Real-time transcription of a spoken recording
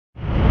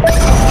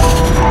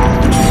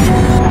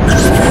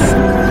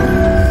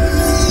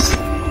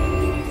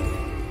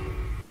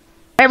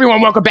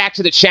Everyone, welcome back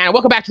to the channel.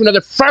 Welcome back to another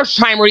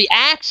first-time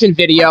reaction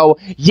video.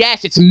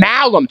 Yes, it's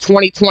Malum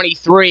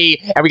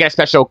 2023, and we got a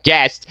special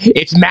guest.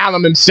 It's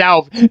Malum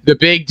himself, the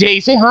Big D.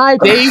 Say hi,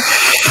 D.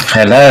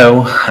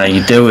 Hello, how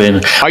you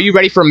doing? Are you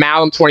ready for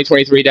Malum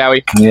 2023,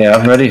 Dowie? Yeah,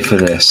 I'm ready for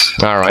this.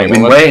 All right. I've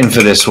been waiting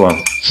for this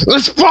one.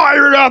 Let's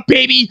fire it up,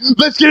 baby.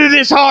 Let's get into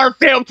this horror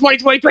film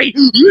 2023.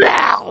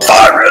 Malum.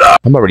 Fire it up!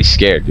 I'm already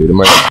scared, dude.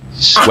 I'm already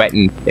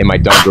sweating in my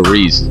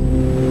dungarees.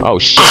 Oh,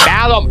 shit.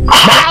 Malum!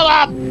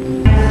 Malum!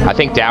 I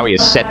think Dowie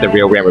has set the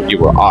Real Ram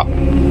Reviewer up.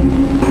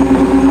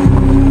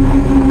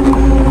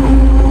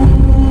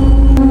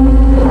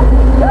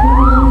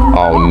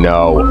 Oh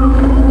no.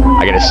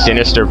 I get a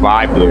sinister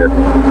vibe here.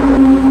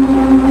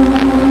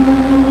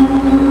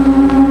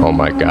 Oh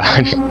my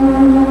god.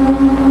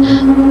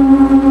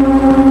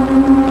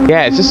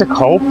 Yeah, is this a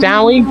cult,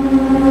 Dowie?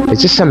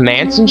 Is this some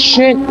Manson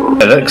shit?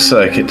 It looks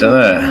like it,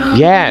 doesn't it?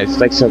 Yeah, it's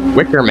like some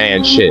Wicker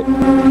Man shit.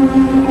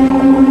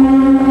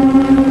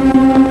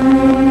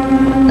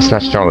 It's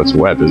not Charlotte's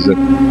Web, is it?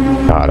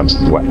 God, I'm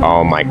sweat.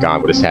 Oh my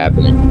god, what is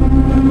happening?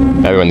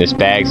 Everyone, there's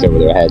bags over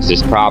their heads.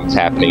 There's problems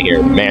happening here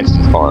at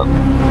Manson's farm.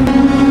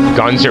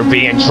 Guns are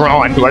being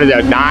drawn. What are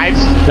those?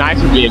 Knives?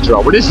 Knives are being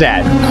drawn. What is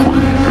that?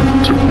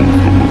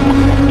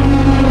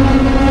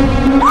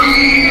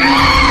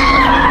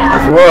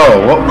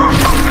 Whoa, what?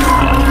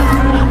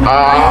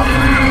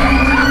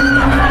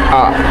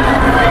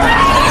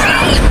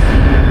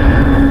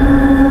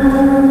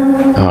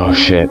 Oh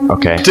shit,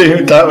 okay.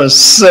 Dude, that was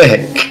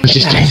sick.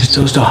 Just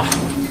dozed off.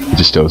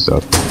 Just dozed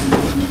off.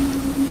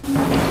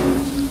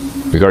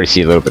 We can already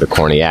see a little bit of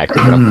corny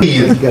acting.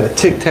 You got a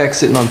Tic Tac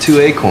sitting on 2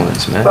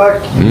 acorns, man.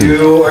 Fuck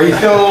you. Are you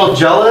feeling a little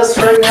jealous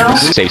right now?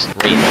 Saves 3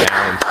 down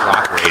and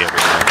block rate, everyone.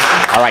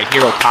 Alright,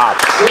 hero top.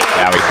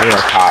 Now we hero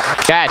top.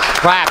 Yes,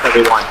 clap,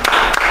 everyone.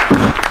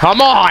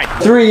 Come on!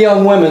 3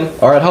 young women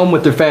are at home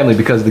with their family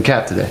because of the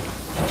cat today.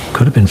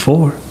 Could have been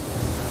 4.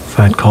 If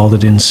I'd called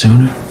it in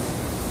sooner.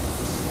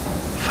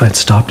 If I'd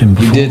stopped him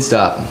before. You did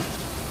stop him.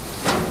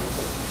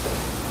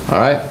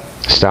 Alright?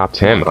 Stopped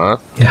him, huh?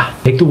 Yeah,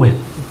 take the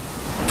win.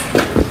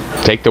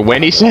 Take the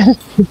win, he said?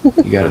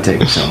 You gotta take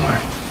him somewhere.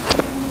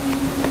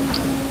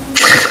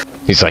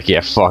 He's like,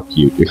 yeah, fuck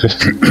you, dude.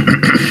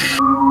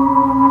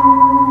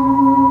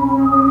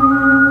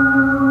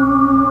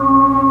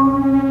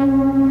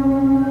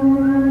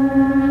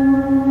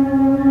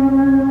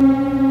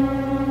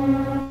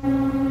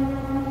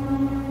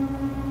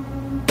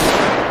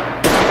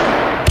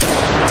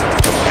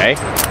 Okay.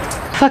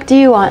 Fuck do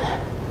you want?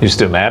 You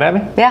still mad at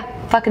me? Yeah,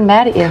 fucking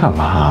mad at you. Come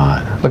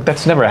on. Look,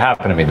 that's never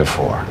happened to me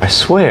before. I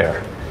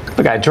swear.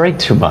 Look, I drank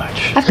too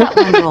much. I've got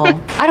one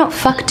rule. I don't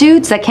fuck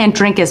dudes that can't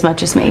drink as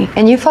much as me.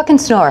 And you fucking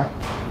snore.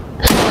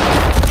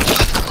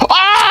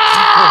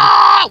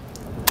 Oh!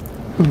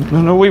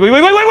 No, wait.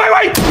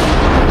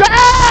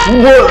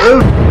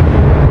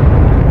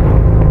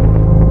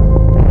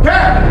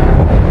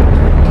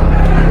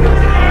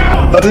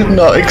 I did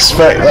not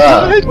expect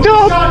that.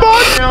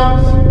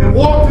 And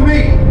walk to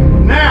me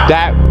now.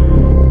 That...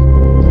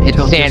 It's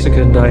Tell sand.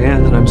 Jessica and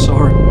Diane that I'm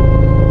sorry.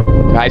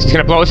 Guys, he's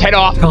gonna blow his head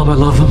off. Tell them I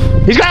love them.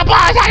 He's gonna blow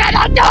his head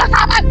off. Don't do it,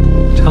 come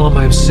on. Tell them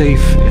I'm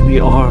safe in the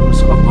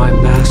arms of my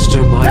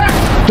mastermind.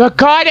 The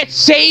guy that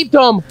saved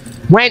him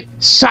went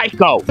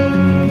psycho.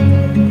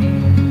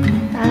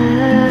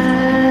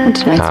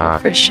 Tonight's my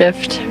first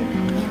shift.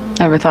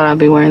 Never thought I'd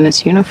be wearing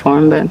this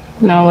uniform, but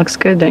no, it looks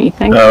good, don't you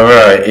think? Oh,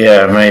 right,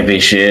 yeah, maybe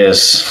she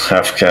is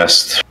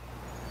half-cast.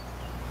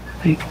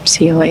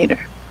 See you later.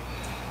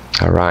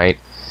 All right.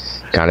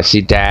 Gotta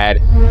see Dad.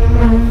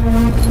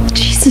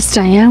 Jesus,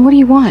 Diane, what do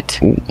you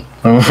want?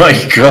 Oh my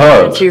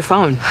god. To your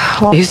phone.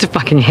 I used to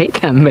fucking hate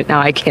them, but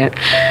now I can't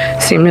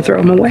seem to throw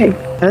them away.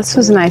 This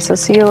was nice. I'll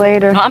see you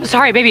later. I'm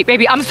sorry, baby.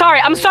 I'm sorry.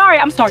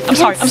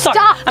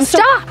 Stop,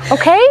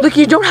 okay? Look,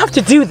 you don't have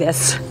to do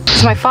this.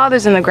 So my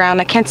father's in the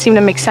ground. I can't seem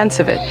to make sense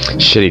of it.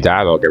 Shitty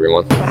dialogue,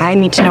 everyone. I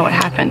need to know what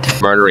happened.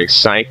 Murdering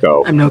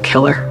psycho. I'm no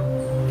killer.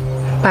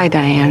 Bye,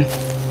 Diane.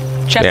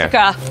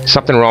 Jessica. Yeah.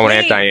 Something wrong with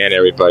Aunt Diane,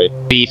 everybody.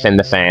 Beef in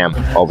the fam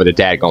over the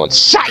dad going,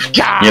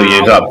 psycho!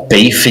 You got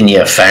beef in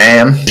your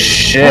fam?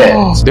 Shit.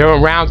 Oh, they're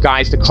around,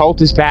 guys. The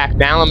cult is back.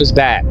 Malum is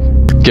back.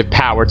 Give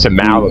power to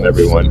Malum,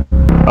 everyone.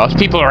 Those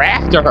people are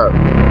after her.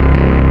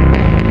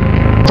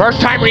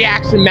 First time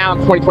reaction, Malum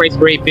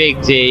 2023.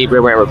 Big D,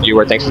 Real Ram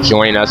Reviewer. Thanks for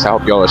joining us. I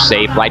hope you all are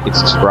safe. Like and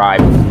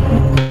subscribe.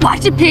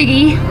 Watch it,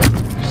 piggy.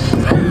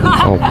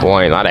 Oh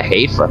boy, a lot of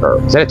hate for her.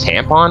 Is that a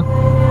tampon?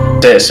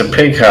 It's a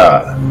pig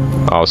heart.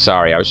 Oh,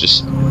 sorry. I was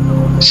just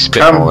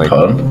spitballing.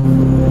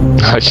 Tampon?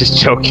 I was just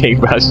joking,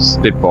 but I was just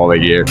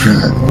spitballing here.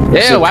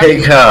 It's Ew, a why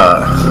pig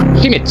heart.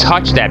 she didn't even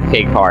touch that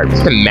pig heart?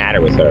 What's the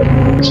matter with her?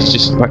 She's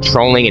just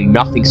patrolling and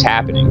nothing's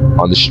happening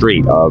on the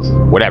street of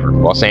whatever,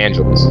 Los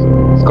Angeles.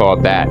 Let's call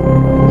it that.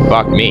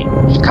 Fuck me.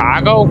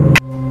 Chicago?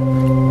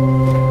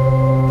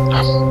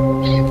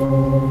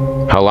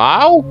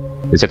 Hello?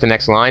 Is that the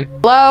next line?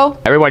 Hello?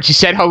 Everyone, she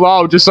said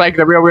hello, just like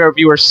the Real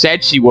Reviewer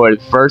said she would.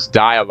 First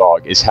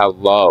dialogue is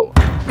hello.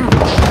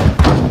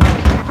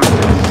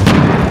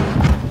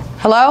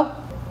 Hello?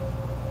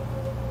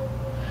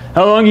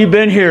 How long you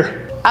been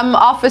here? I'm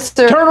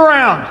Officer... Turn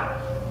around!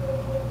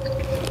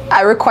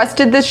 I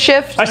requested this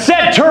shift. I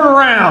said turn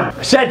around!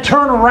 I said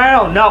turn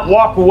around, not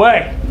walk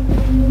away.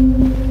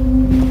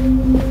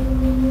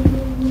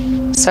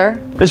 Sir?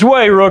 This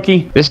way,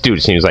 rookie. This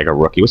dude seems like a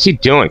rookie. What's he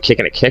doing?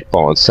 Kicking a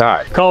kickball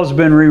inside. Calls have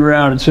been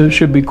rerouted, so it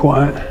should be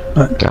quiet.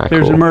 But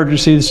there's an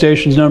emergency. The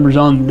station's number's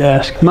on the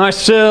desk. My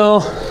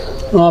cell,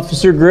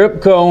 Officer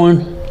Grip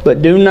Cohen.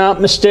 But do not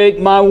mistake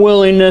my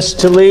willingness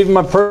to leave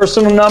my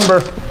personal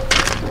number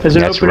as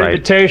an open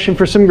invitation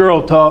for some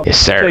girl talk. Yes,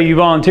 sir. So you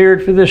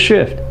volunteered for this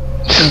shift?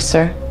 Yes,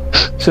 sir.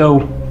 So,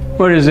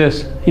 what is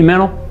this? You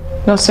mental?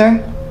 No,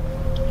 sir.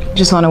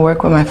 Just want to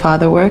work where my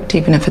father worked,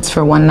 even if it's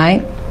for one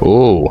night.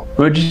 Ooh.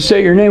 What did you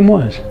say your name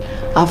was?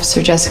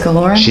 Officer Jessica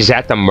Lauren. She's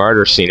at the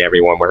murder scene,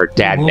 everyone, where her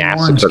dad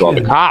massacred all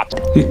the cops.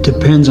 It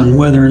depends on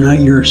whether or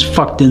not you're as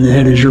fucked in the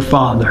head as your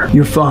father.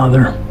 Your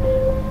father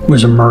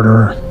was a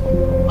murderer.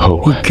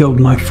 Oh. He killed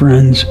my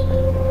friends,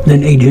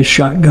 then ate his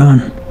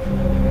shotgun.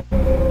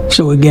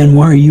 So again,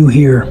 why are you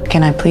here?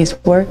 Can I please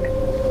work?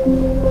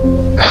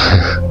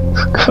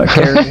 If I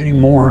cared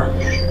anymore,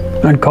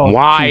 I'd call.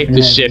 Why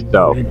the shift,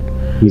 though?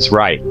 He's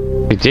right.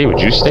 Hey, Dave,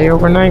 would you stay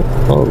overnight?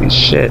 Holy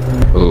shit.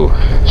 Ooh,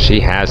 she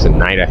has a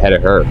night ahead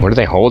of her. What are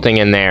they holding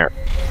in there?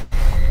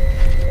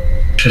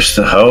 Just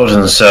the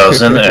holding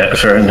cells in there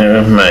for a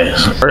new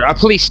maze. Or a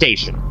police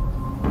station.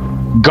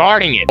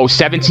 Guarding it. Oh,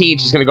 17,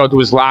 she's gonna go to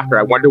his locker.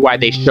 I wonder why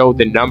they showed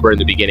the number in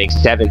the beginning,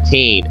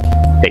 17.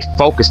 They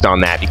focused on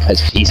that because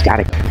he's got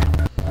a...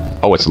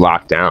 Oh, it's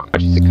locked down.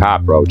 She's a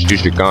cop, bro. Just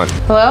use your gun.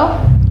 Hello?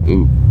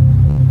 Ooh.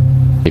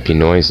 Creepy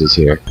noises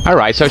here.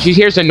 Alright, so she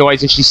hears a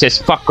noise and she says,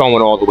 fuck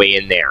going all the way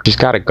in there. She's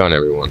got a gun,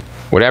 everyone.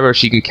 Whatever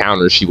she can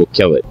counter, she will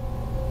kill it.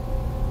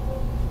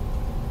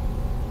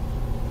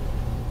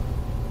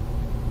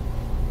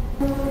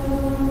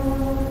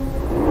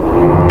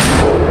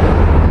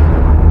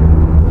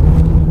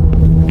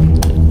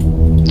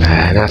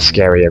 Not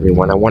scary,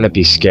 everyone. I want to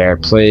be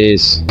scared,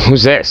 please.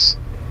 Who's this?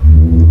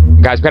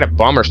 Guys, got a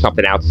bum or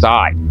something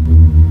outside.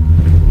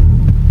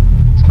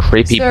 It's a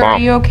creepy Sir, bum. are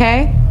you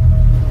okay?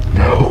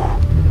 No,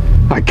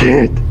 I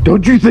can't.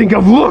 Don't you think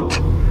I've looked?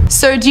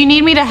 Sir, do you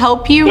need me to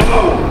help you?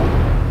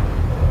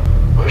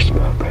 Where's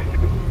my baby?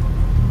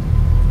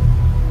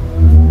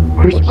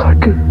 Where's my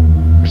girl?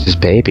 Where's this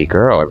baby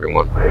girl,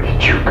 everyone? Where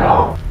did you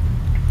go?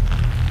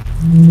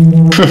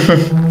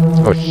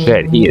 Oh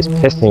shit, he is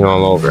pissing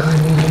all over.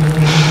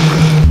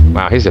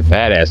 Wow, he's a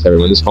badass,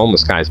 everyone. This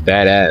homeless guy's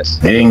badass.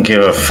 He didn't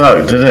give a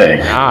fuck, did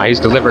he? Ah, he's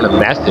delivering a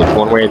message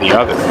one way or the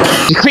other.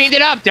 He cleaned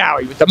it up,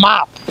 Dowie, with the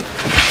mop.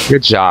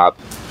 Good job.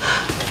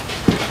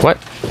 What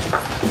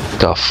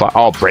the fuck?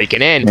 Oh,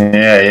 breaking in.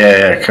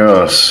 Yeah, of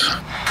course.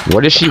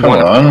 What does she Come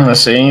want? on,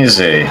 that's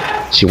easy.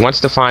 She wants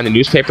to find the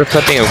newspaper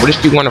clipping, and what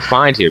does she want to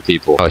find here,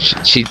 people? Oh,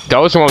 she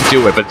those won't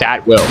do it, but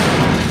that will.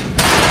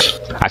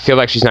 I feel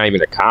like she's not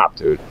even a cop,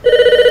 dude.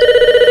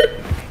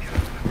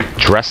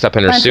 Dressed up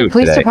in her suit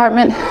Police today.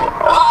 Department.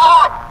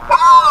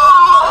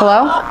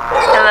 Hello?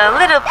 Hello,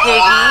 little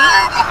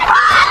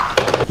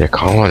piggy. They're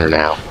calling her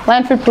now.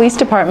 Lanford Police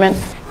Department.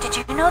 Did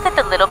you know that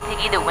the little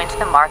piggy that went to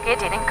the market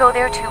didn't go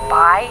there to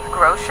buy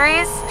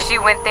groceries? She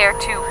went there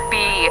to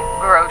be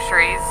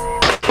groceries.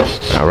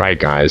 All right,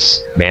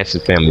 guys.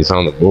 Manson family's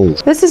on the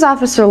move. This is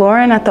Officer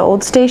Lauren at the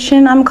old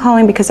station. I'm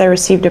calling because I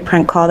received a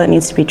prank call that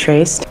needs to be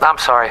traced. I'm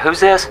sorry,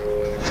 who's this?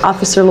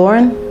 Officer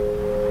Lauren?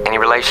 Any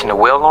relation to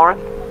Will Lauren?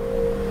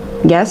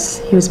 Yes,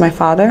 he was my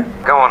father.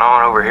 Going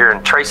on over here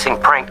and tracing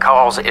prank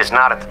calls is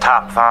not at the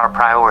top of our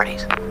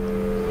priorities.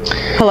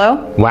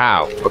 Hello?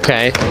 Wow.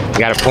 Okay. You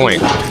got a point.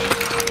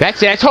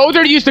 That's it. I told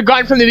her to use the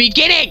gun from the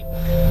beginning.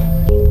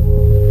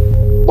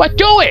 What?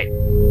 Do it.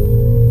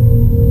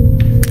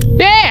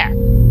 Yeah.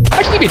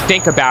 I didn't even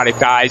think about it,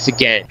 guys,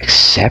 again.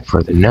 Except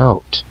for the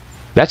note.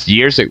 That's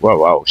years ago. Whoa,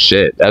 whoa,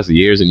 shit. That's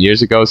years and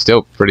years ago.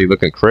 Still pretty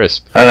looking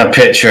crisp. And a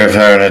picture of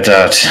her and her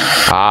dad.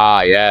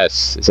 Ah,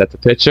 yes. Is that the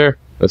picture?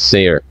 Let's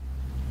see her.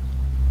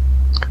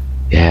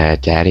 Yeah,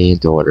 daddy and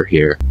daughter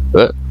here.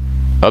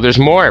 Oh, there's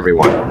more,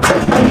 everyone.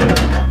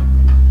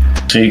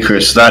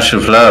 Secret stash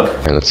of love.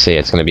 And let's see.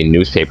 It's going to be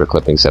newspaper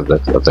clippings of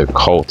the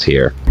cult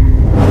here.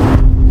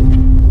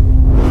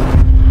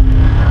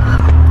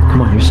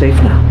 Come on, you're safe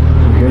now.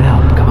 We're here to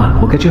help. Come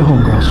on, we'll get you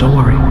home, girls. Don't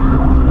worry.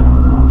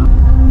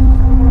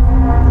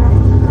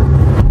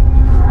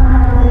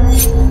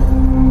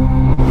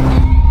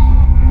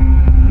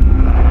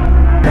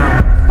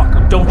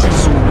 Don't you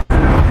zoom.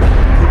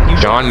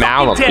 John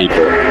Malum, people.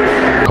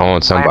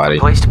 Calling somebody.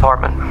 Police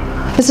Department.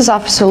 This is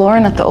Officer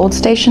Lauren at the old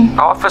station.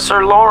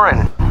 Officer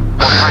Lauren.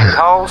 Prank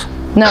calls?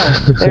 No,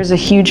 there's a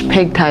huge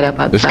pig tied up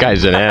outside. This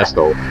guy's an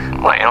asshole.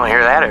 Well, you don't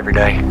hear that every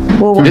day.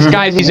 Well, this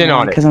guy's in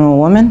on it. Because I'm a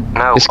woman?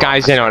 No. This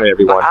guy's in on it,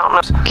 everyone. I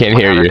don't know. Can't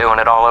hear you. They're doing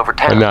it all over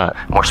town. I'm not.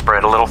 We're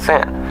spread a little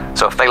thin.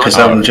 So if they Because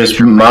listen, I'm just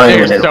minding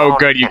You're it. so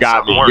good you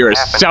got me. You're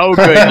so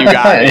good you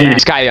got me.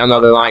 This guy on the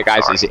other line,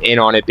 guys, is in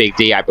on it, Big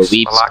D. I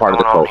believe it's part of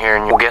the going on cult. here,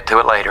 and we'll get to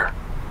it later.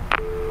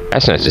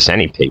 That's not just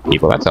any pig,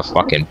 people. That's a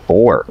fucking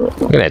boar.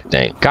 Look at that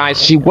thing.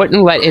 Guys, she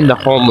wouldn't let in the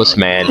homeless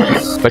man,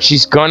 but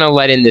she's gonna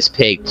let in this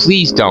pig.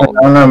 Please don't.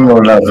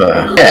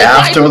 Yeah,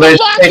 after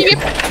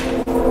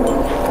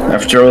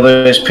all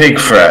those pig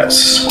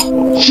threats.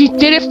 She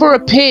did it for a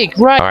pig,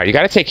 right? Alright, you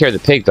gotta take care of the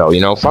pig, though,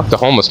 you know? Fuck the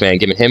homeless man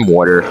giving him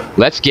water.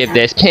 Let's give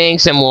this pig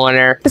some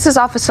water. This is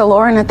Officer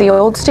Lauren at the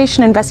old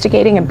station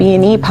investigating a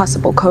B&E,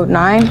 possible code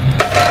 9.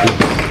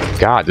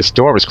 God, this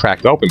door was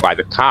cracked open by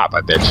the cop,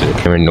 I bet you.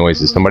 Hearing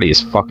noises. Somebody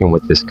is fucking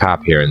with this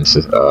cop here in this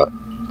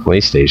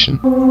police station.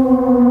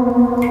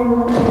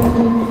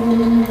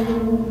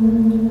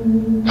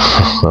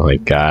 Oh my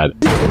God.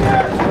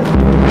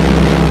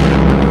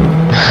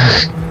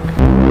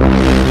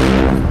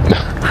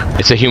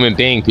 It's a human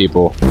being,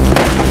 people.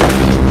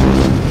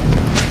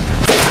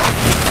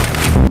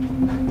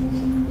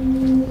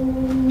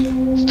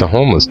 It's the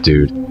homeless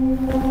dude.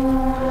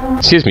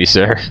 Excuse me,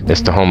 sir.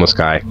 It's the homeless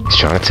guy. He's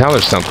trying to tell her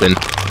something.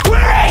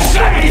 Where is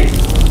she?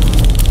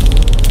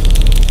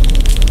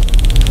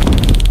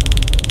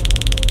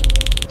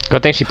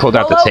 Good thing she pulled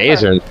out the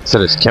taser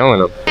instead of just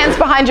killing him. Hands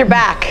behind your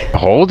back.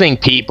 Holding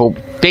people.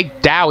 Big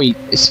Dowie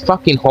is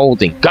fucking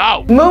holding.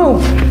 Go!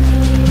 Move!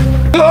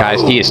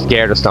 Guys, he is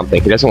scared of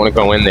something. He doesn't want to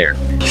go in there.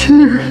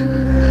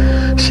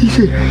 She's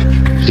here.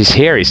 She's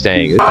here, he's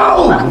saying.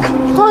 No!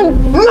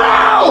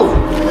 No!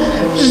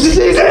 She's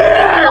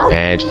here!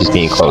 And she's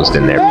being closed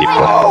in there,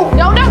 people.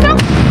 No, no, no!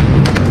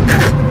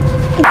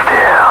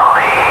 Still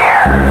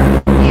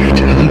here. You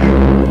did it.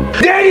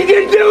 Daddy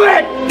can do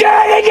it!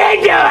 Daddy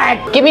can do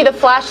it! Give me the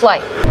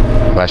flashlight.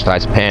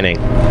 Flashlight's panning.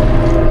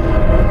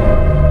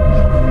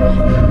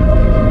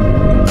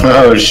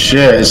 Oh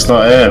shit, it's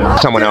not him.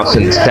 Someone else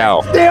in the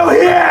cell. Still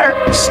here!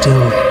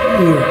 Still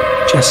here,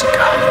 Jessica.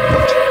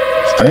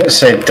 I didn't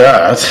say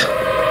dad.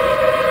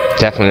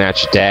 Definitely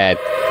not your dad.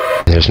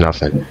 There's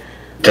nothing.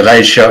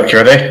 Delayed shock, you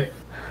ready?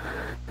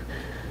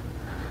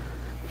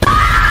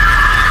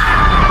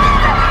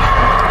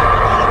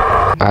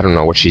 I don't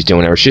know what she's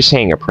doing there. She's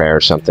saying a prayer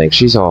or something.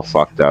 She's all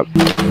fucked up.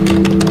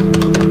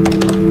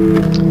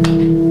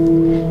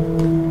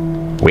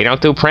 We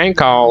don't do prank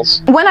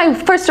calls. When I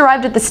first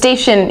arrived at the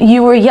station,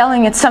 you were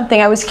yelling at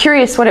something. I was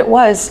curious what it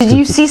was. Did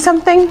you see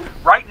something?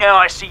 Right now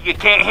I see you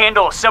can't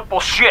handle a simple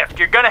shift.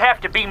 You're gonna have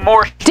to be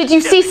more... Did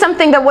you see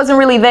something that wasn't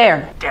really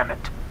there? Damn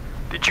it.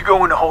 Did you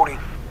go into holding?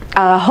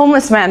 A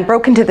homeless man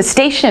broke into the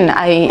station.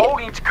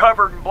 Holding's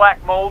covered in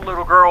black mold,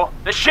 little girl.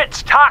 This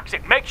shit's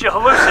toxic. Makes you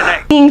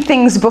hallucinate. Seen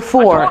things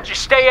before. I told you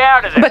stay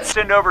out of there. But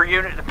send over a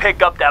unit to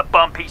pick up that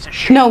bum piece of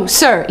shit. No,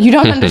 sir, you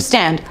don't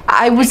understand.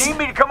 You need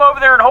me to come over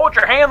there and hold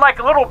your hand like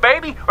a little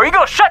baby? Or you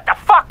gonna shut the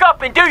fuck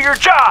up and do your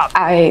job?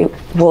 I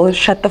will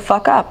shut the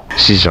fuck up.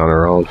 She's on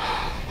her own.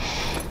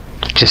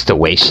 Just the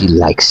way she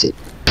likes it.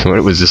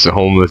 What was this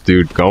homeless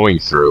dude going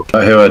through? Who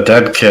her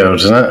dad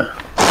killed, isn't it?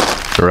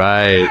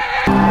 Right.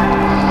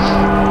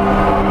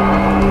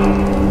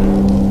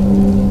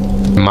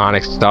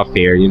 Demonic stuff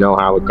here, you know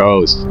how it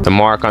goes. The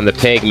mark on the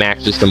pig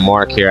matches the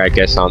mark here, I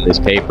guess, on these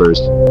papers.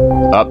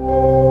 Up.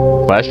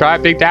 Flash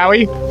drive, Big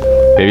Dowie?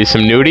 Maybe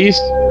some nudies?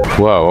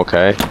 Whoa,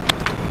 okay.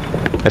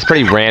 That's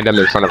pretty random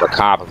in front of a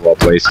cop of all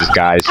places,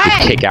 guys.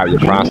 Just kick out your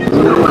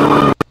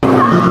prostitute.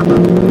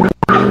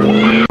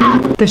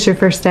 This your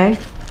first day?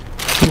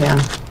 Yeah.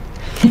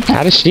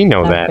 How does she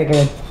know that?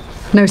 Figured.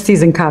 No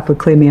seasoned cop would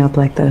clean me up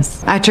like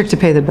this. I trick to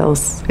pay the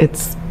bills.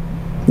 It's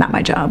not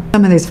my job.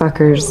 Some of these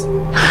fuckers,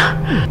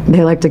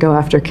 they like to go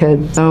after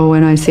kids. So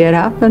when I see it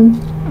happen,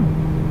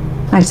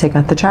 I take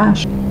out the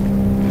trash.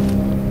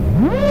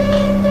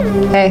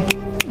 Hey,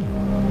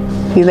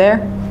 you there?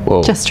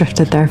 Whoa. Just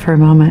drifted there for a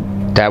moment.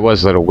 That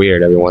was a little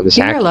weird, everyone. This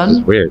act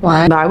is weird.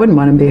 Why? I wouldn't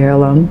want to be here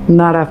alone.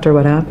 Not after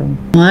what happened.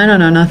 Well, I don't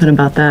know nothing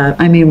about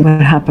that. I mean, what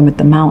happened with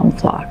the Malum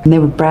flock. And they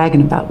were bragging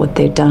about what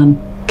they'd done.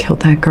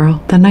 Killed that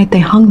girl the night they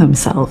hung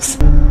themselves.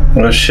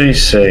 What does she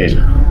see?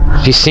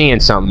 She's seeing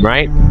something,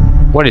 right?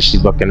 What is she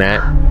looking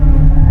at?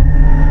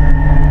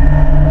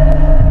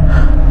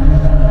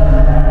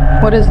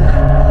 What is it?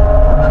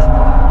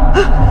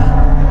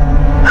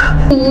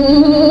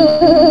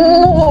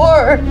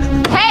 More.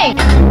 Hey!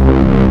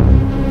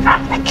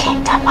 From the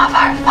kingdom of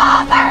our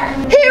Father.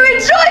 He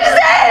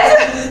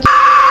rejoices!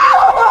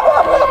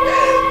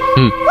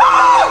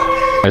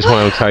 I just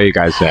want to tell you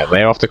guys that.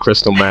 Lay off the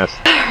crystal meth.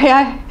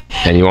 Yeah.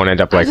 And you won't end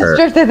up like her.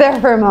 Drifted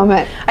there for a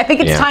moment. I think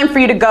it's time for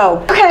you to go.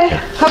 Okay.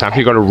 Time for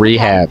you to go to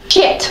rehab.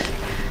 Shit.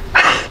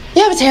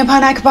 You have a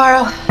tampon I could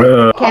borrow?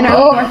 Can't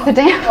worth the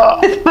damn.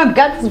 My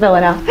gut's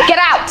spilling out. Get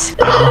out!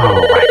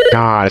 Oh my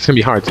god, it's gonna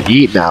be hard to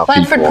eat now.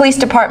 Blandford people. Police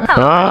Department.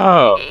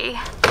 Oh.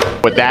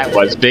 What that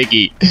was,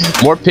 Biggie.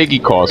 More piggy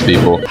calls,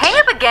 people. Hang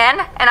up again,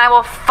 and I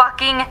will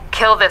fucking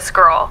kill this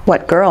girl.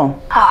 What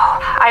girl? Oh,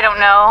 I don't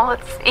know.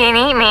 It's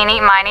eeny, meeny,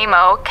 miny,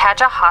 mo,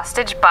 catch a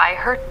hostage by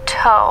her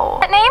toe.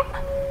 That name?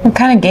 What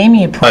kind of game are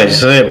you playing? I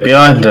see it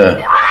behind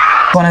her.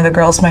 One of the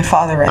girls my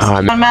father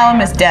rescued.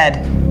 Malum is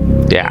dead.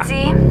 Yeah.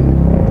 See?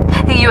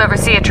 You ever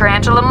see a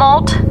tarantula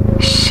molt?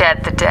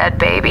 Shed the dead,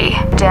 baby.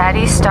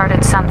 Daddy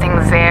started something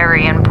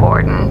very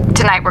important.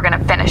 Tonight we're gonna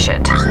finish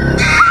it.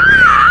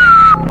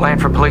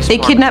 Blandford Police They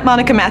Department. kidnapped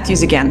Monica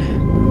Matthews again.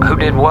 Who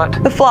did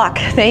what? The flock.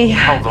 They...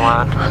 Hold the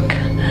line.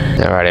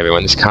 All right,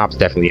 everyone. This cop's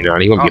definitely in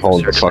on. He won't be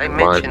holding the fucking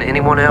line.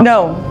 Anyone else?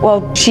 No.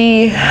 Well,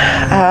 she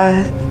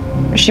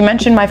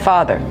mentioned my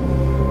father.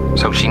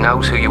 So she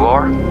knows who you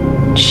are?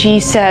 She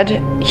said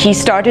he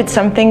started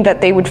something that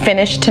they would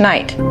finish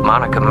tonight.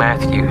 Monica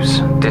Matthews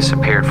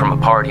disappeared from a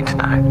party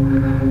tonight.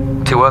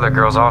 2 other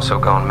girls also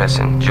gone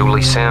missing,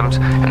 Julie Sims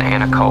and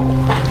Anna Cole.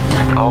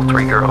 All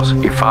 3 girls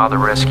your father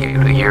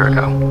rescued a year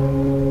ago.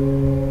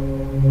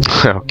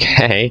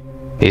 Okay.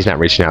 He's not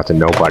reaching out to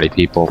nobody,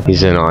 people.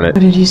 He's in on it.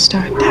 What did you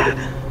start, Dad?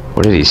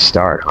 What did he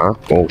start, huh?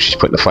 Oh, she's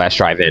putting the flash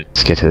drive in.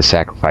 Let's get to the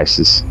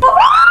sacrifices.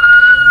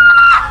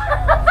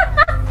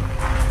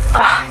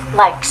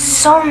 Like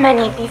so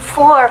many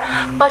before,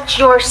 but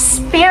your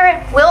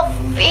spirit will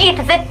feed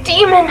the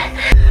demon.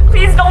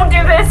 Please don't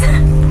do this.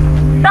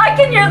 I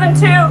can hear them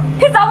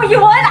too. Is that what you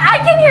want? I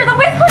can hear the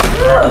whispers.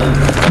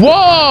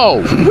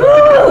 Whoa!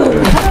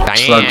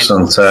 Diane.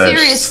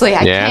 Seriously,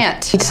 I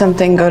can't. Eat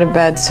something, go to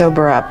bed,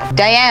 sober up.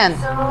 Diane.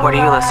 What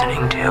are you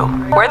listening to?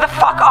 Where the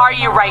fuck are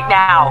you right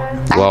now?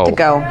 I have to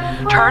go.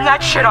 Turn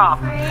that shit off.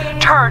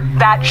 Turn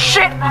that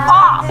shit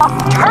off.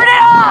 Turn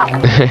it off.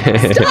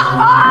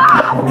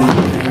 Stop.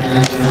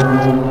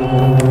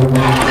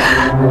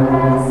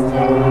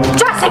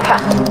 Jessica.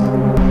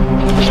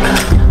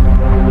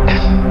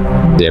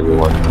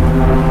 Everyone.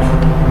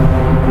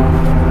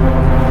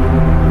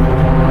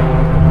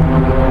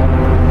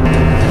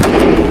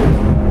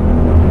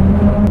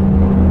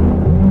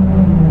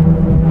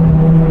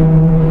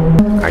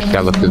 I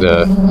gotta look through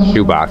the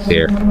shoebox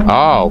here.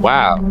 Oh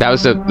wow, that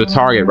was the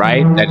target,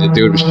 right? That the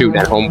dude was shooting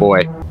at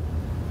homeboy.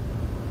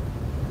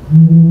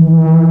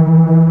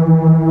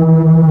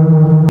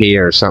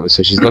 Here or something,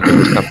 so she's looking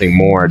for something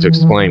more to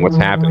explain what's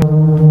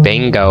happening.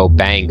 Bingo,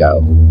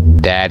 bango.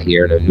 Dad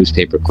here in a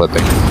newspaper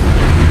clipping.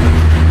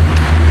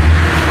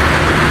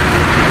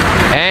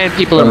 And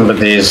people are... Remember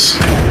these.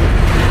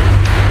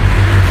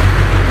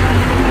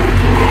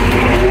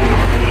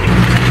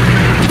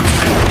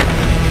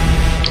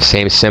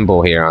 Same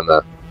symbol here on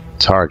the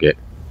target.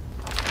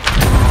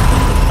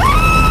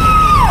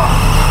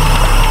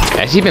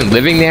 Has he been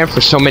living there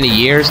for so many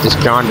years, this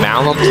John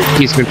Malum?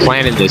 He's been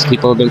planning this.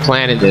 People have been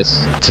planning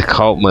this. It's a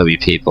cult movie,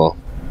 people.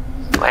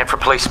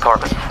 Blandford Police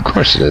Department. Of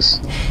course it is.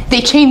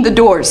 They chained the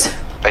doors.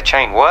 They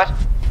chained what?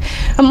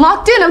 I'm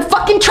locked in. I'm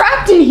fucking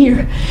trapped in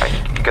here.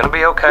 You're gonna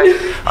be okay.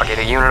 I'll get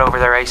a unit over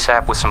there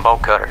ASAP with some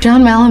bolt cutters.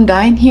 John Malum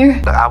dying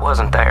here? I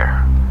wasn't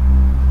there.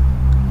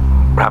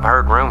 I've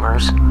heard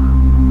rumors.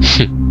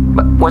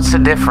 But what's the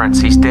difference?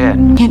 He's dead.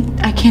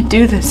 I can't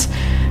do this.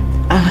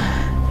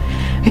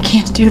 I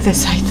can't do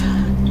this. I thought...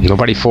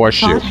 Nobody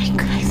forced you.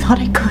 I thought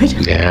I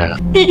could. Yeah.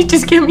 You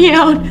just get me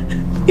out.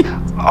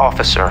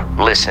 Officer,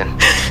 listen.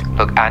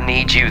 Look, I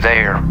need you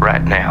there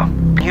right now.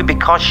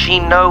 Because she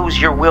knows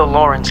you're Will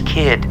Lauren's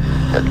kid.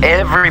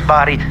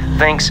 Everybody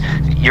thinks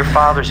your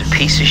father's a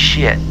piece of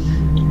shit.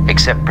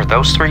 Except for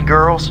those 3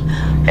 girls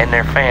and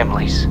their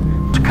families.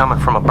 It's coming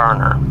from a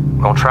burner.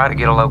 I'm gonna try to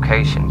get a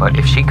location, but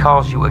if she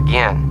calls you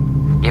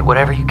again, get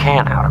whatever you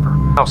can out of her.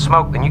 No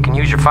smoke, then you can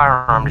use your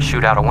firearm to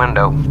shoot out a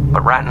window.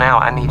 But right now,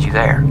 I need you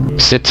there.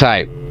 Sit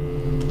tight.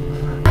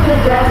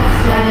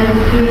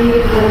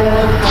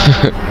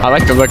 I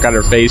like the look on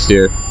her face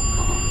here.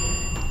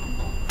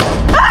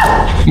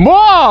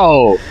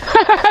 Whoa!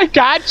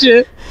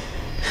 Gotcha!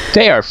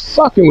 They are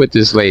fucking with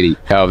this lady.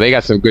 Hell, they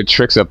got some good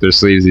tricks up their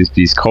sleeves,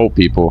 these cult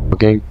people.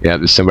 Okay? Yeah,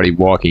 there's somebody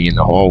walking in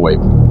the hallway.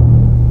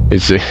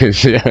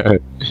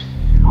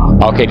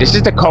 Okay, this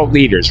is the cult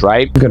leaders,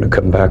 right? I'm gonna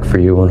come back for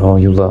you and all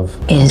you love.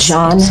 Is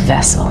John's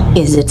vessel.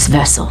 Is its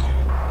vessel.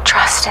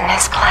 Trust in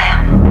his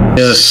plan.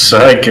 He's a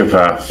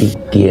psychopath.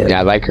 Yeah,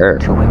 I like her.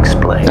 To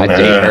explain. I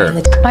date her.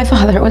 My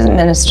father was a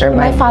minister.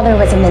 My father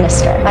was a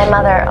minister. My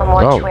mother, a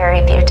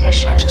mortuary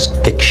beautician. Just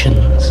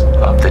fictions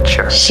of the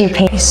church. She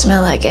paid. You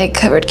smell like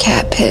egg-covered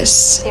cat piss.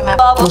 See my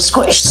bubble.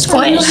 Squish,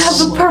 squish. You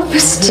have a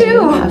purpose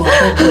too.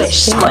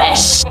 Squish,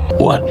 squish.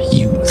 what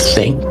you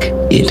think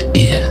it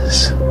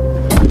is.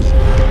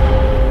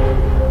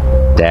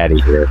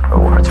 Daddy here. The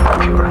words were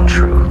pure and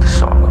true. The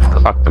song of the...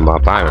 Fuck them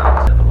up, I don't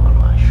know. On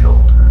my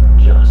shoulder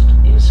just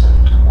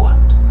isn't what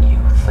you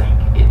think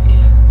it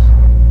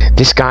is.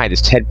 This guy,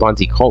 this Ted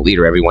Bundy cult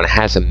leader, everyone,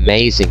 has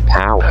amazing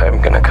power.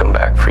 I'm gonna come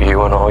back for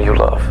you and all you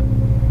love.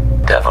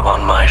 Devil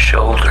on my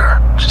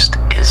shoulder just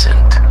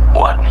isn't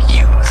what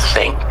you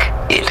think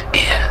it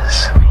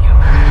is.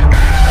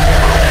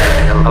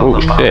 Oh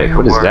shit,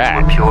 what is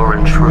that? Pure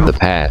and true. The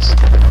past.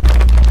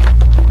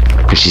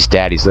 Because she's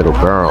Daddy's little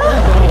girl.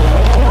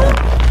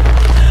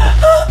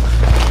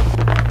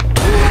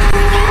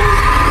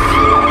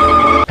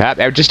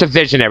 Just a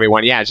vision,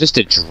 everyone. Yeah, it's just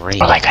a dream.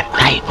 Like a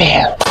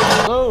nightmare.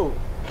 Hello?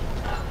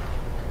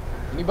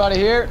 Anybody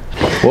here?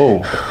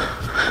 Whoa.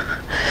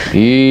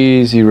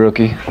 Easy,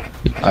 rookie.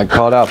 I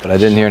called out, but I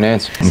didn't hear an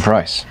answer from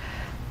Price.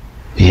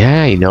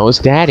 Yeah, he knows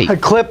Daddy. I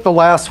clipped the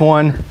last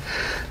one.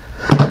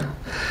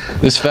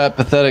 This fat,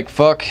 pathetic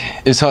fuck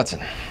is Hudson.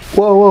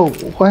 Whoa,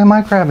 why am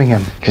I grabbing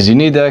him? Because you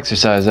need the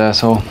exercise,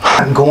 asshole.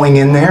 I'm going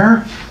in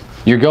there?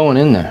 You're going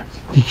in there.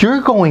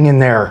 You're going in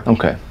there.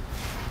 Okay.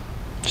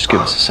 Just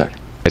give us a second.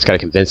 He's got to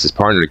convince his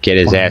partner to get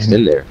his ass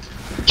in there.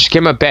 Just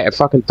give him a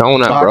fucking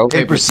donut, bro.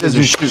 Paper,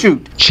 scissors,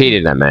 shoot.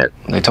 Cheated that man.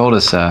 They told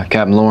us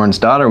Captain Lauren's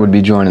daughter would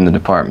be joining the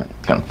department.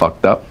 Kind of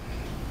fucked up.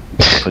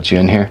 Put you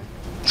in here.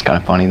 It's kind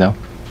of funny, though.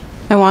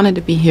 I wanted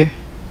to be here.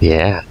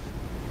 Yeah.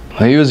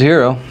 Well, he was a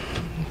hero.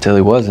 Until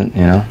he wasn't,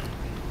 you know.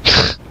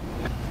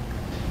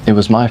 It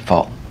was my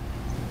fault.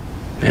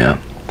 Yeah.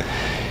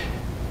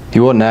 He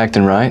wasn't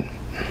acting right.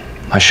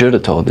 I should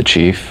have told the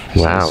chief.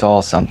 Wow. He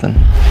saw something.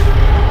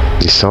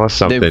 You saw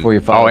something. Day before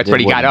your father that's when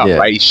he got up,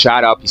 right? He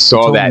shot up. He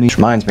saw that.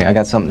 Reminds me, I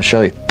got something to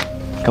show you.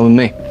 Come with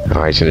me.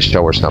 Oh, he's gonna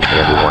show her something,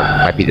 everyone.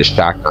 Might be the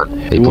shotgun.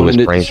 He blew wanted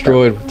his it brains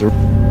destroyed out. with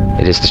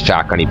the... It is the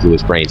shotgun he blew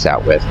his brains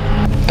out with.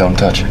 Don't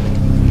touch it.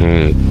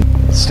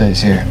 It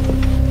stays here.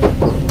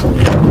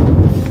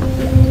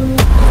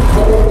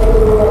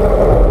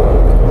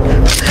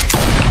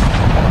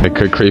 A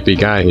good creepy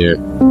guy here.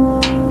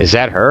 Is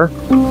that her?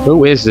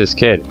 Who is this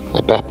kid?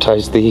 I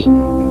baptized thee.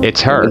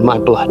 It's her. In my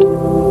blood.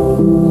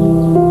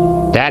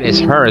 That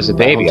is her as a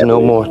baby. No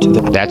more to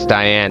the... That's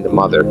Diane, the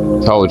mother.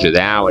 Told you.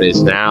 Now it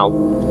is now.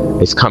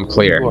 It's come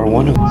clear. You are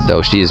one of...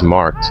 So she is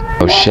marked.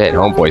 Oh shit,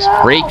 homeboy's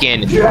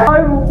freaking.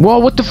 Whoa,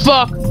 what the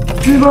fuck?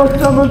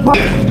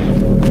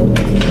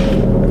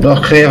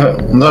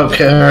 Look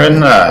at her in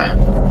there.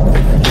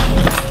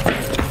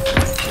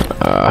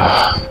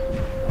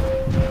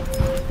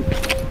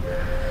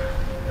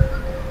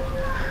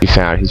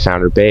 He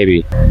found her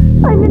baby. He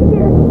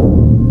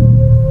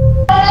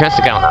has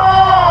to go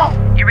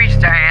now. You reached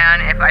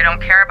Diane. If I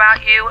don't care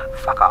about you,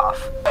 fuck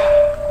off.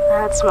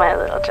 That's my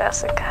little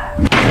Jessica.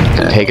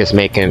 Pega's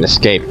making an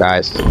escape,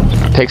 guys.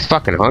 Pig's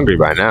fucking hungry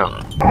by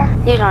now.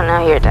 You don't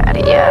know your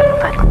daddy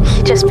yet, but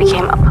he just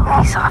became a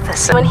police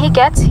officer. When he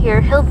gets here,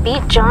 he'll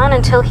beat John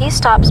until he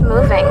stops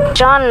moving.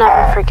 John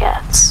never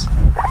forgets.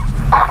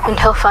 And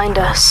he'll find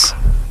us.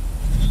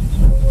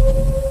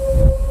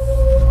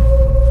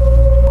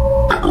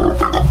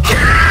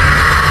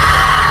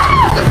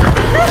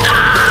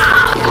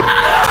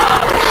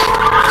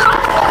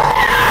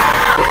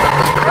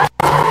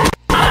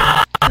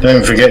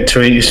 Don't forget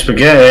to eat your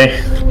spaghetti.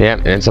 Yeah,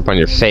 it ends up on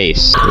your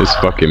face. This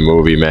fucking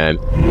movie, man.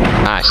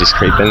 Ah, she's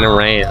creeping in the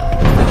rain.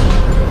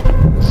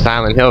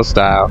 Silent Hill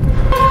style.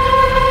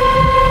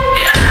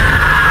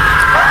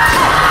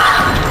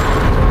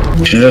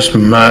 She just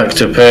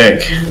marked a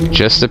pig.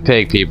 Just a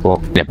pig,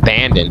 people. And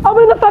abandoned.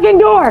 Open the fucking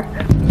door!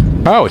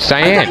 Oh, it's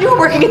Diane. I thought you were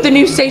working at the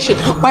news station.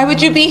 Why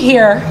would you be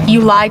here?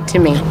 You lied to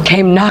me.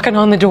 Came knocking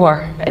on the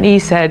door, and he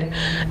said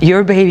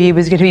your baby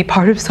was going to be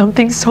part of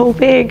something so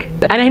big,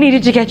 and I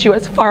needed to get you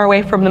as far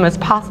away from them as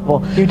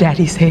possible. Your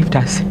daddy saved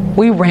us.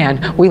 We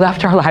ran. We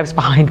left our lives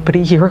behind, but a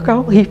year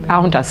ago, he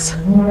found us.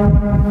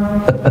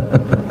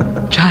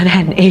 John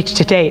hadn't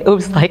aged a day. It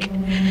was like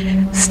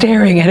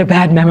staring at a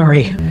bad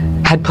memory.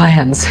 Had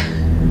plans.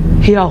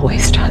 He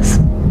always does.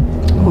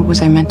 What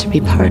was I meant to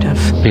be part of?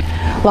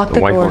 Lock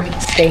the door.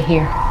 Stay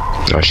here.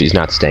 Oh, she's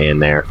not staying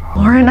there.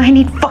 Lauren, I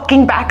need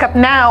fucking backup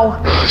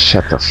now.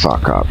 Shut the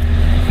fuck up.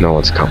 No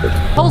one's coming.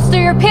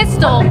 Holster your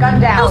pistol. Put the gun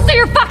down. Holster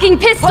your fucking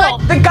pistol.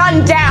 Put the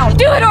gun down.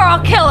 Do it or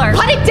I'll kill her.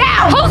 Put it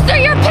down. Holster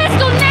your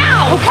pistol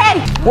now. Okay.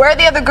 Where are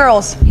the other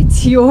girls?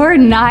 It's your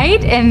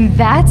night, and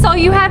that's all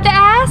you have to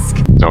ask?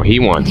 No, he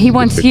wants. He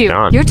wants you.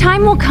 John. Your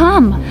time will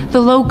come. The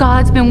low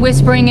god's been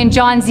whispering in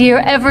John's ear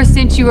ever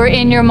since you were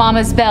in your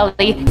mama's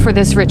belly for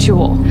this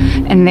ritual.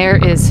 And there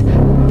is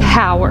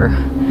power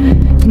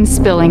in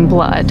spilling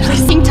blood.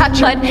 Please touch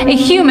her. But a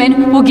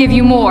human will give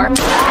you more.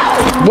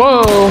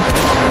 Whoa!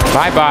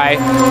 Bye-bye.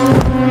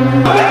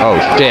 Oh,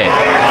 shit.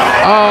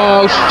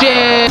 Oh,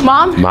 shit!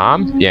 Mom?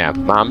 Mom? Yeah,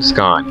 Mom's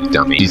gone, you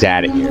dummy. She's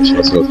out of here. She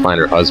wants to go find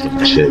her husband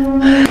and shit.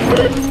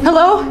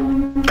 Hello?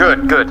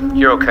 Good.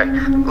 You're okay.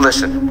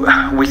 Listen,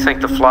 we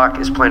think the flock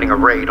is planning a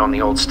raid on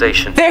the old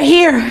station. They're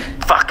here.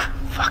 Fuck.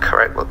 All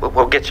right,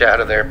 we'll get you out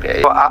of there,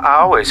 babe. Well, I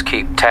always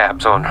keep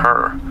tabs on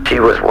her. She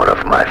was one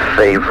of my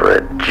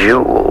favorite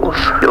jewels.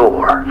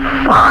 Your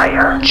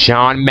fire.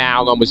 John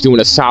Malum was doing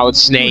a solid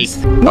snake.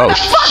 Oh,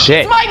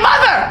 shit. It's my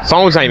mother!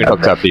 Phone's not even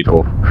hooked up,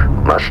 people.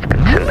 Must be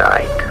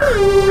tonight.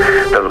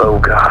 The low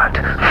god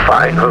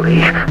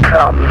finally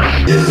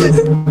comes.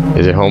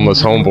 Is it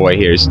homeless homeboy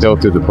here? He's still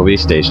through the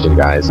police station,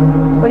 guys.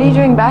 What are you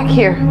doing back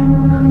here?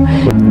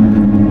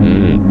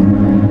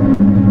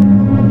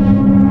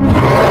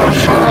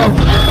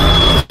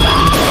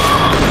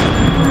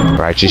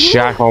 Right, just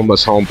shot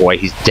homeless homeboy.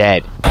 He's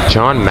dead.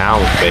 John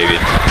Malum, baby.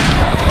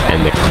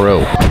 And the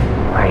crew.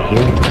 I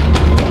hear you.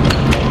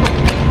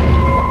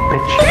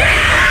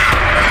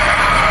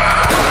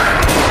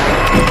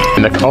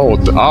 In the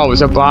cold. Oh,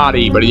 it's a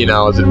body, but you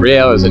know, is it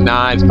real? Is it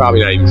not? It's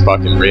probably not even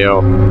fucking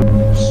real.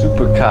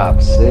 Super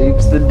cop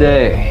saves the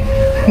day.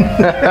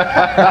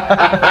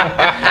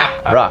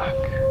 Rock,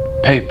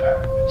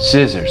 paper,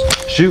 scissors,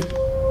 shoot.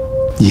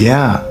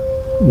 Yeah,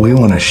 we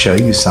want to show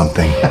you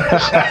something.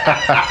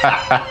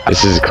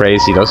 This is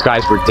crazy. Those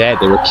guys were dead.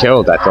 They were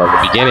killed, I thought,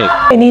 at the beginning.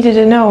 I needed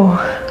to know.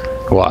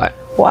 What?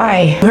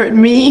 Why? Hurt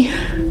me?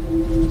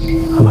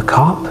 I'm a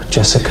cop,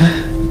 Jessica.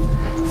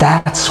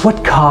 That's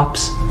what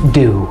cops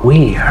do.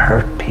 We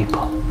hurt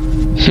people.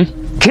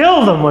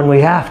 Kill them when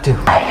we have to.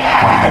 I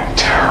had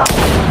to.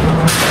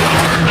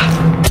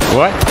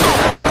 What?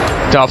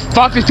 The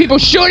fuck is people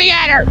shooting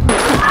at her?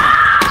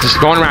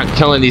 Just going around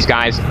killing these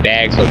guys with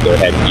bags over their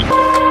head.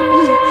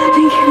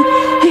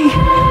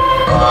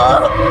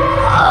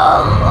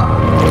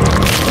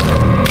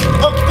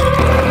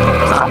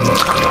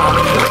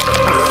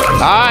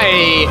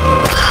 Hi!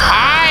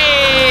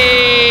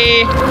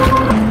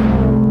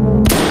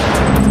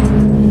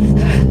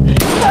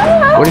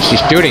 What is she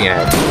shooting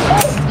at?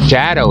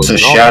 Shadows.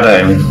 It's a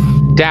shadow.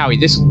 Dowie,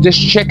 this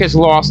chick has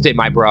lost it,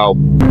 my bro.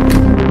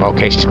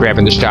 Okay, she's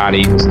grabbing the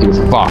shotty. Let's do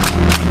fuck.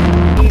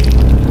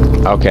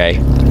 Okay.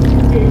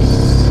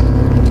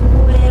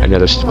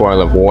 Another spoil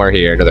of war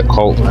here. Another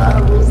cult.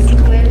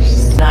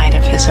 Night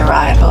of his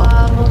arrival.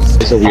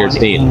 It's a weird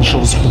scene.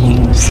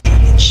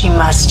 She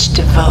must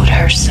devote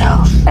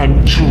herself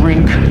and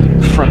drink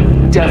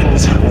from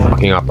devil's horn.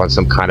 Fucking up on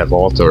some kind of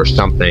altar or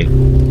something.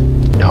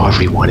 No,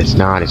 everyone, it's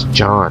not. It's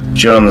John.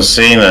 John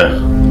Cena.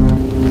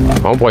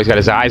 Homeboy's got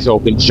his eyes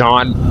open.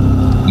 John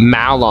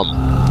Malum.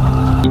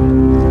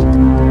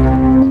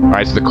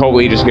 Alright, so the cult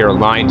leaders here are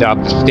lined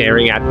up,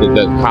 staring at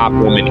the cop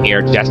woman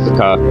here,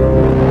 Jessica.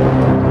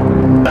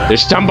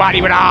 There's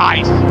somebody with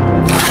eyes!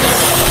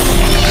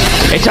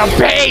 It's a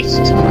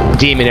beast!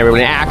 Demon,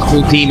 everyone. An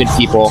actual demon,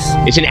 people.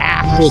 It's an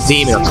actual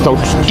demon. I'm so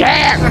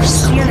scared!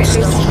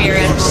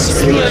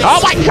 Oh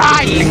my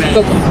god!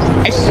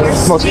 It's the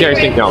most scary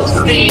thing. No, it's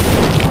not.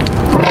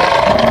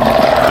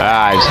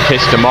 Ah, I just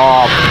pissed them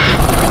off.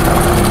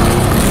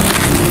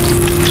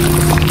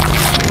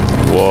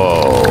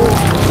 Whoa.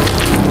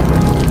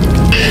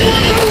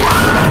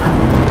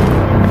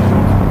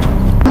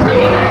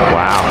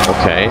 Wow,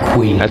 okay.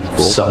 Queen, that's cool.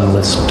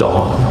 Sunless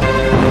dawn.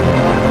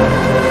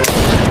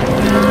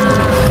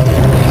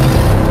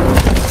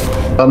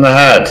 On the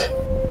head.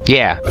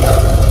 Yeah.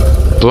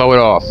 Blow it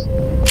off.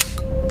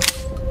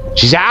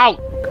 She's out!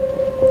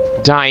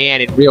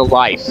 Diane in real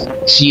life.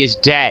 She is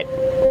dead.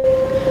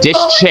 This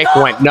chick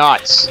went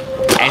nuts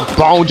and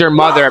boned her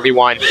mother,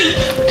 everyone.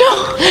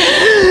 No.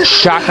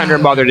 Shotgunned her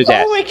mother to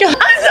death. Oh my god.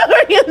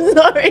 I'm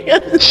sorry.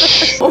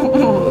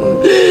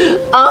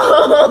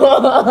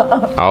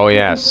 Oh,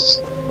 yes.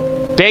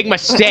 Big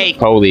mistake,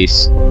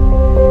 police.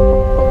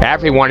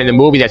 Everyone in the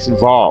movie that's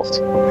involved.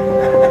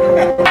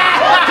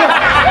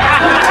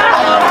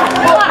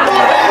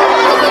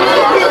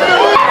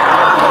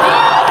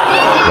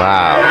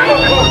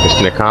 Wow.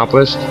 Mission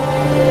accomplished.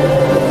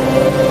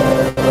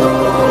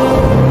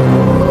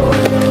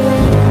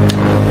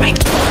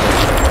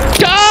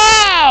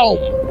 Go!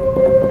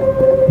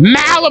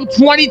 Malum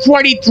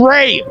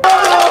 2023!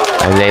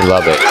 And they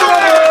love it.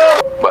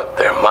 But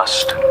there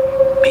must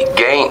be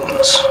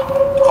gains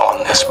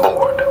on this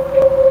board.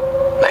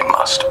 They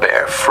must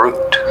bear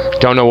fruit.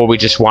 Don't know what we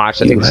just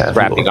watched. I think this is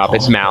wrapping up.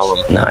 It's Malum.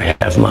 And I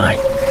have mine.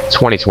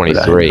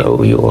 2023. I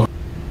know you're...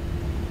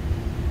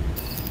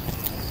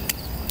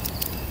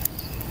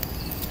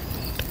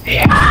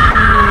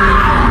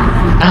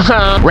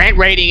 Rent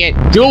rating it.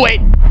 Do it.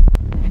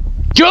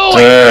 Do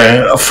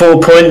it.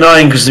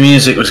 4.9 because the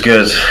music was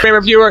good. My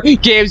reviewer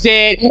gives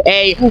it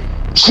a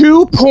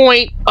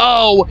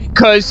 2.0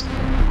 because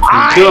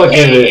I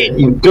hate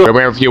it.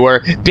 My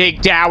reviewer,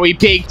 Big Dowie,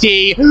 Big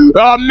D,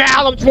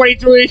 Malum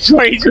 23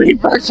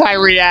 first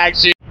time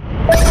reaction.